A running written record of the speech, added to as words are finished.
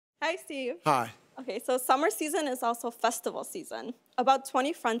Hi, Steve. Hi. Okay, so summer season is also festival season. About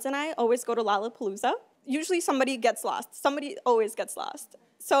 20 friends and I always go to Lollapalooza. Usually somebody gets lost. Somebody always gets lost.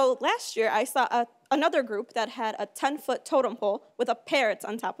 So last year I saw another group that had a 10-foot totem pole with a parrot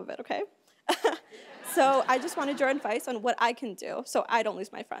on top of it, okay? So I just wanted your advice on what I can do so I don't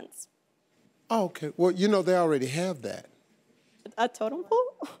lose my friends. Oh, okay. Well, you know, they already have that. A totem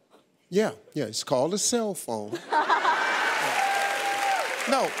pole? Yeah, it's called a cell phone.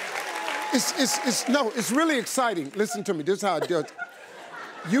 No, it's really exciting. Listen to me, this is how I do it.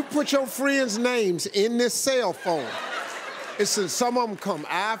 You put your friends' names in this cell phone. Some of them come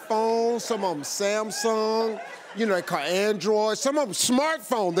iPhone, some of them Samsung, you know, they call Android, some of them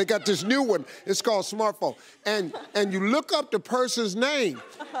smartphone. They got this new one, it's called smartphone. And you look up the person's name,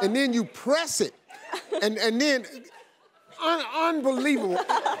 and then you press it, and then, unbelievable.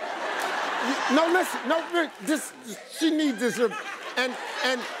 She needs this, and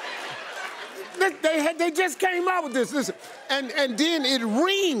they just came out with this, listen, and then it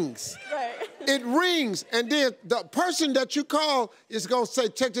rings. Right. It rings, and then the person that you call is gonna say,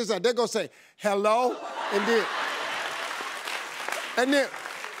 check this out, they're gonna say, hello, and then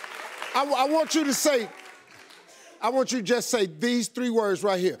I want you to say, I want you to just say these three words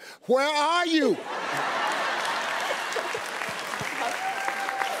right here. Where are you?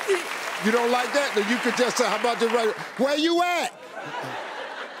 You don't like that? Then you could just say, how about this right here? Where you at?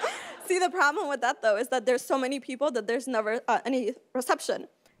 See, the problem with that, though, is that there's so many people that there's never any reception.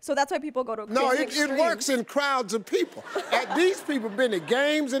 So that's why people go to crazy extremes. It works in crowds of people. These people been at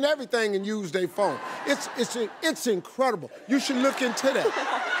games and everything and use their phone. It's incredible. You should look into that.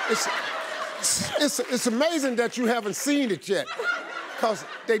 It's amazing that you haven't seen it yet, because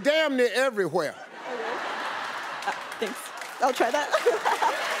they damn near everywhere. Okay. Thanks. I'll try that.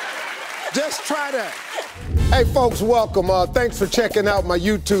 Just try that. Hey folks, welcome. Thanks for checking out my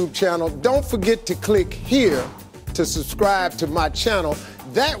YouTube channel. Don't forget to click here to subscribe to my channel.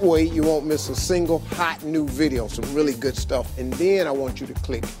 That way you won't miss a single hot new video, some really good stuff. And then I want you to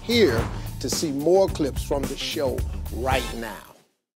click here to see more clips from the show right now.